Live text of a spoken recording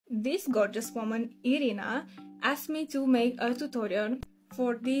This gorgeous woman, Irina, asked me to make a tutorial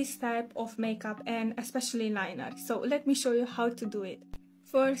for this type of makeup and especially liner. So let me show you how to do it.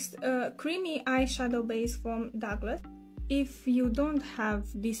 First, creamy eyeshadow base from Douglas. If you don't have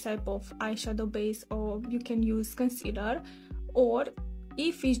this type of eyeshadow base, or you can use concealer, or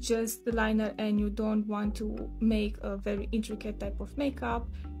if it's just the liner and you don't want to make a very intricate type of makeup,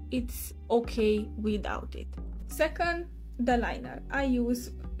 it's okay without it. Second, the liner. I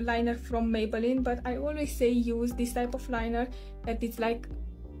use liner from Maybelline, but I always say use this type of liner that it's like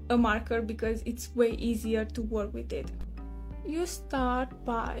a marker because it's way easier to work with it. You start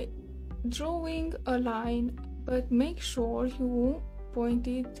by drawing a line, but make sure you point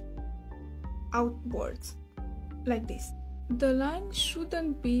it outwards like this. The line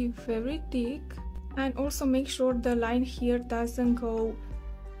shouldn't be very thick, and also make sure the line here doesn't go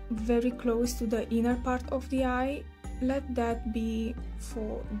very close to the inner part of the eye. Let that be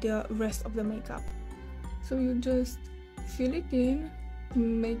for the rest of the makeup. So you just fill it in,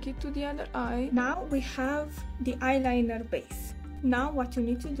 make it to the other eye. Now we have the eyeliner base. Now what you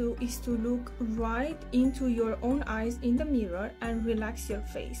need to do is to look right into your own eyes in the mirror and relax your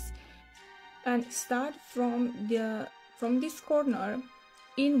face. And start from this corner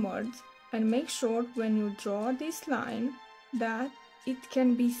inwards, and make sure when you draw this line that it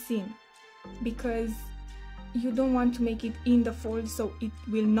can be seen, because you don't want to make it in the fold so it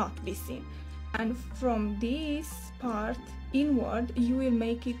will not be seen. And from this part inward you will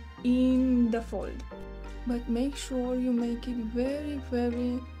make it in the fold, but make sure you make it very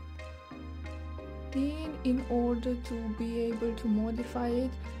thin in order to be able to modify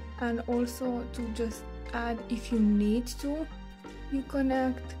it, and also to just add if you need to. You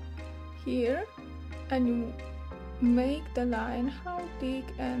connect here and you make the line how thick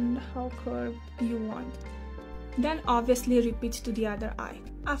and how curved you want. Then obviously repeat to the other eye.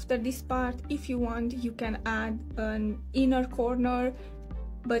 After this part, if you want, you can add an inner corner,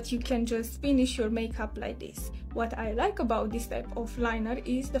 but you can just finish your makeup like this. What I like about this type of liner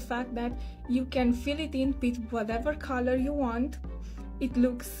is the fact that you can fill it in with whatever color you want. It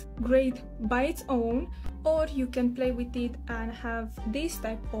looks great by its own, or you can play with it and have this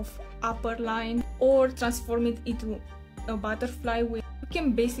type of upper line, or transform it into a butterfly. You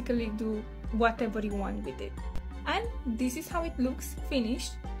can basically do whatever you want with it. And this is how it looks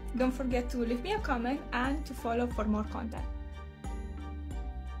finished. Don't forget to leave me a comment and to follow for more content.